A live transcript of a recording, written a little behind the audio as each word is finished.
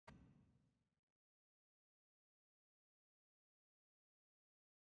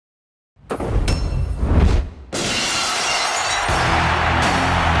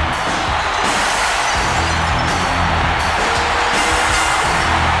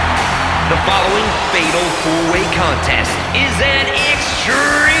The following fatal four-way contest is an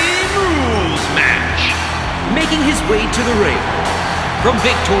Extreme Rules match. Making his way to the ring, from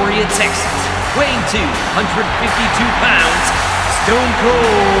Victoria, Texas, weighing 252 pounds, Stone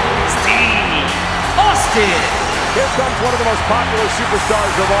Cold Steve Austin. Here comes one of the most popular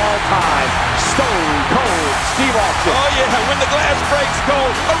superstars of all time, Stone Cold Steve Austin. Oh yeah, when the glass breaks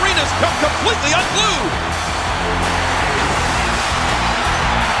cold, arenas come completely unglued.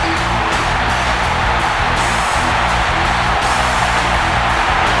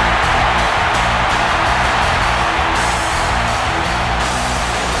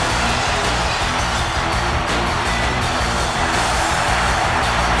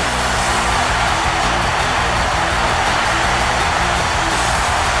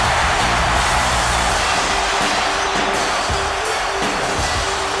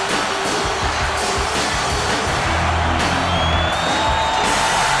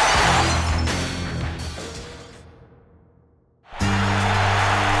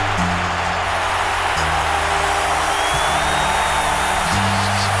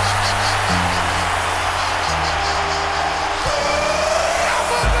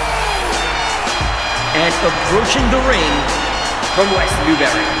 And approaching the ring, from West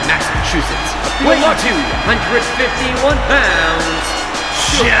Newbury, Massachusetts, weighing 251 pounds,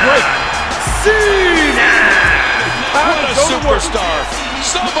 John Cena! What a superstar!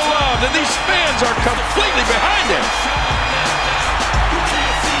 So beloved, and these fans are completely behind him.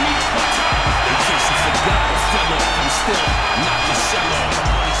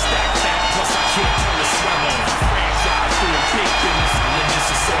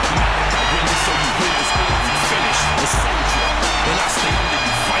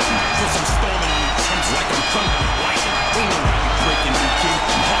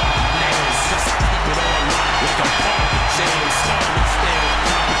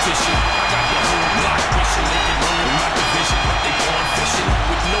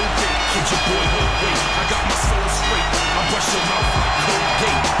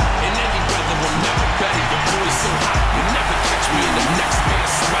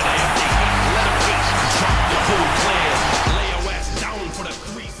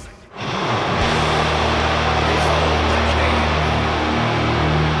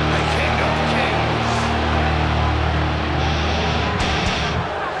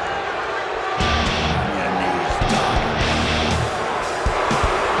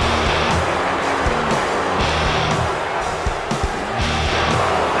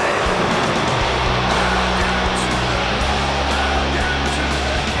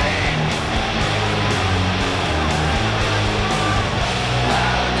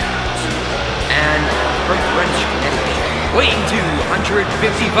 Weighing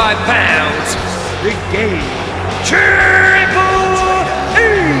 255 pounds, the game Triple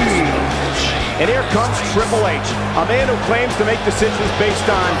H! And here comes Triple H, a man who claims to make decisions based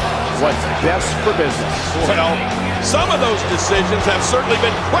on what's best for business. Well, some of those decisions have certainly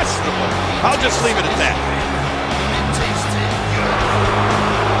been questionable. I'll just leave it at that.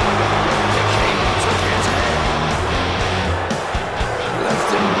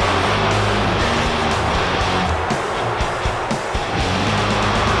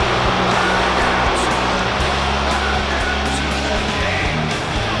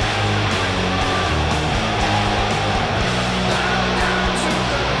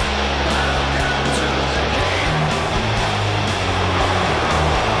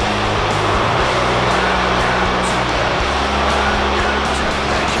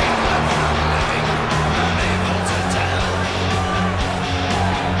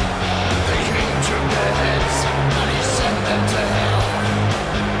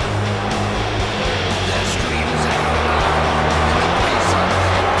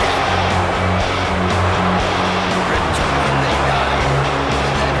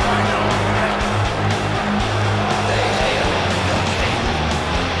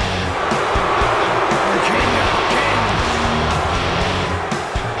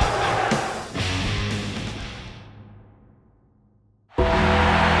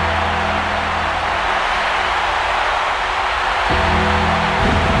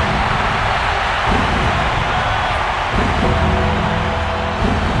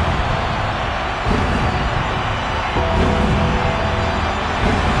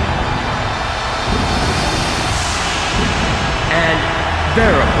 Their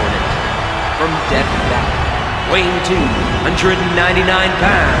opponent, from Death Valley, weighing 299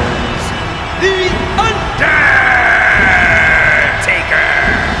 pounds, the Undertaker!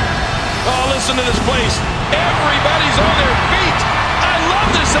 Oh, listen to this place. Everybody's on their feet. I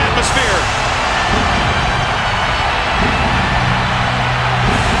love this atmosphere.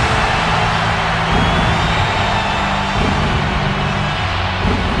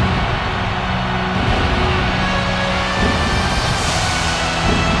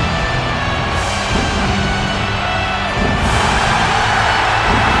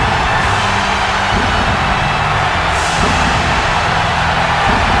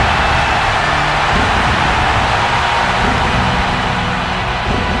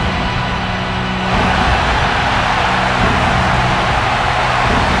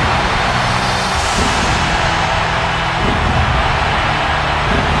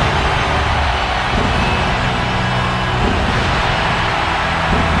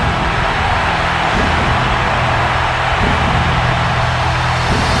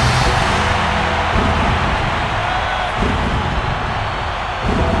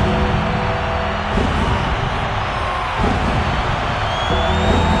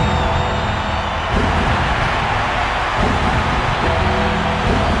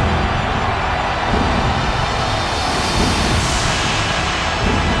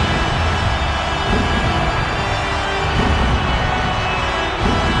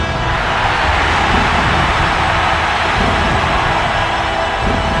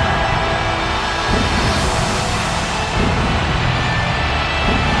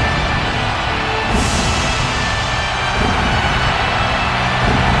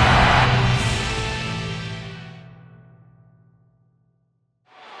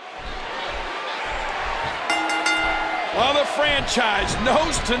 Well, the franchise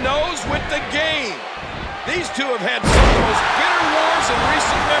nose to nose with the game. These two have had some of the most bitter wars in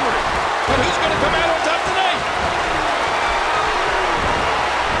recent memory. But who's going to come out on top tonight?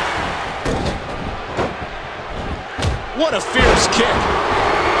 What a fierce kick.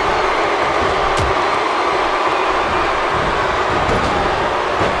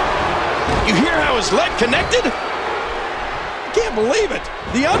 You hear how his leg connected? I can't believe it.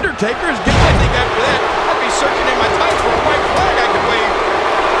 The Undertaker is getting, I think after that, I'd be searching in my tights for a white flag I could wave.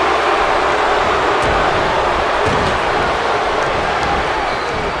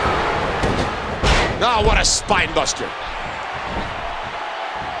 Oh, what a spine buster.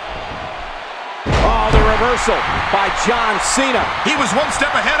 Oh, the reversal by John Cena. He was one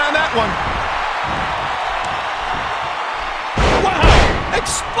step ahead on that one. Wow,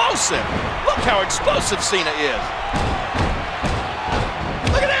 explosive. Look how explosive Cena is.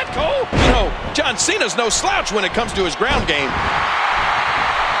 Look at that, Cole. You know, John Cena's no slouch when it comes to his ground game.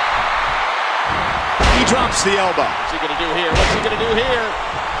 He drops the elbow. What's he going to do here? What's he going to do here?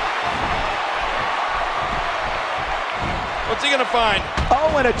 What's he going to find?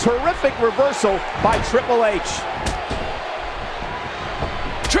 Oh, and a terrific reversal by Triple H.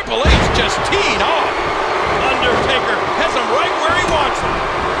 Triple H just teeing off. Undertaker has him right where he wants him.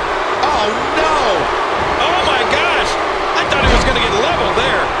 Oh, no. Oh, my gosh. I thought he was going to get leveled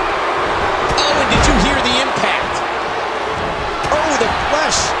there. Oh, and did you hear the impact? Oh, the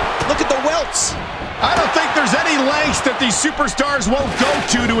flesh. Look at the welts. I don't think there's any lengths that these superstars won't go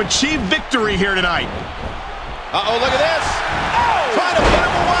to achieve victory here tonight. Uh-oh, look at this. Oh! Trying to put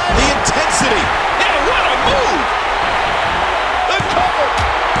him away. The intensity. Yeah, what a move. The cover.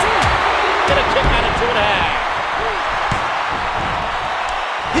 Get a kick out of 2.5.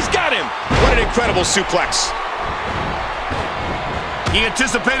 He's got him. What an incredible suplex. He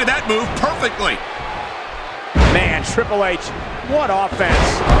anticipated that move perfectly. Man, Triple H, what offense.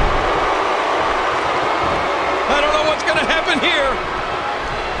 I don't know what's going to happen here.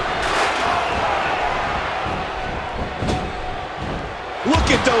 Look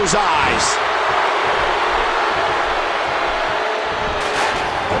at those eyes.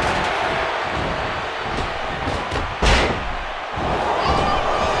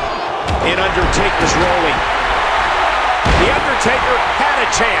 And Undertaker's rolling. The Undertaker had a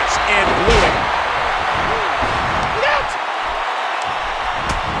chance and blew it.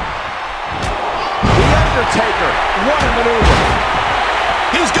 The Undertaker, what a maneuver.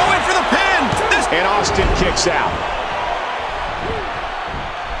 He's going for the pin. And Austin kicks out.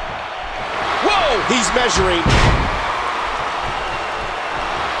 Whoa, he's measuring.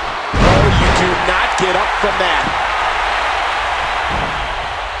 Oh, you do not get up from that.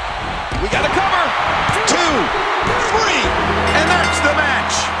 We got a cover. 2, 3, and that's the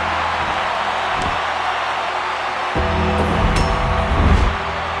match.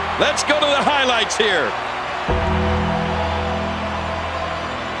 Let's go to the highlights here.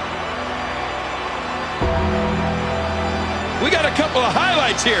 We got a couple of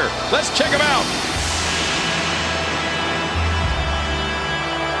highlights here. Let's check them out.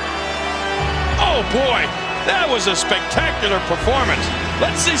 Oh, boy. That was a spectacular performance.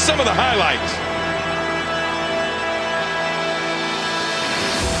 Let's see some of the highlights.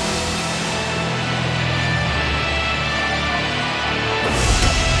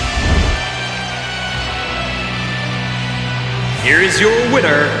 Here is your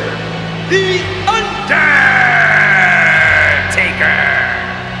winner, The Undertaker.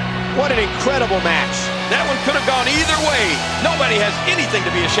 What an incredible match. That one could have gone either way. Nobody has anything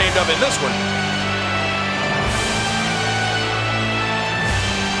to be ashamed of in this one.